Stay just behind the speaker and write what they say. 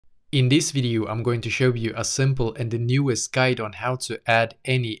In this video, I'm going to show you a simple and the newest guide on how to add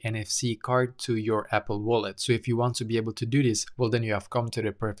any NFC card to your Apple Wallet. So if you want to be able to do this, well then you have come to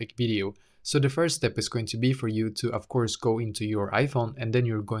the perfect video. So the first step is going to be for you to, of course, go into your iPhone and then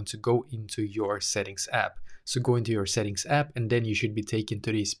you're going to go into your settings app. So go into your settings app and then you should be taken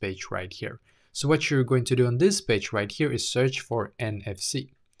to this page right here. So what you're going to do on this page right here is search for NFC.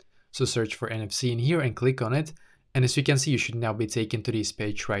 So search for NFC in here and click on it. And as you can see, you should now be taken to this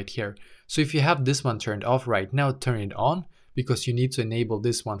page right here. So if you have this one turned off right now, turn it on because you need to enable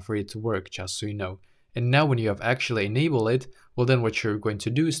this one for it to work, just so you know. And now when you have actually enabled it, well then what you're going to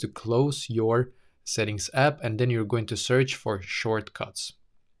do is to close your settings app and then you're going to search for shortcuts.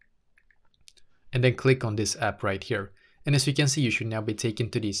 And then click on this app right here. And as you can see, you should now be taken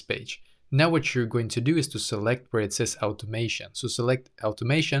to this page. Now what you're going to do is to select where it says automation. So select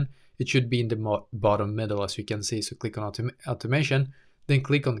automation. It should be in the bottom middle, as you can see. So click on automation, then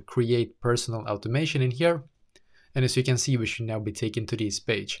click on create personal automation in here. And as you can see, we should now be taken to this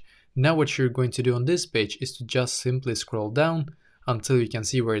page. Now what you're going to do on this page is to just simply scroll down until you can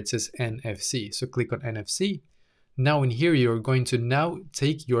see where it says NFC. So click on NFC. Now in here, you're going to now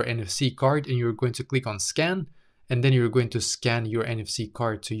take your NFC card and you're going to click on scan. And then you're going to scan your NFC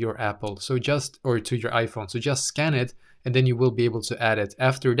card to your Apple, or to your iPhone. So just scan it and then you will be able to add it.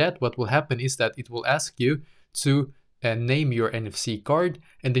 After that, what will happen is that it will ask you to name your NFC card,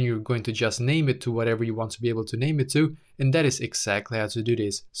 and then you're going to just name it to whatever you want to be able to name it to. And that is exactly how to do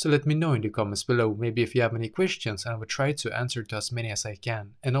this. So let me know in the comments below, maybe if you have any questions, and I will try to answer to as many as I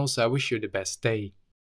can. And also I wish you the best day.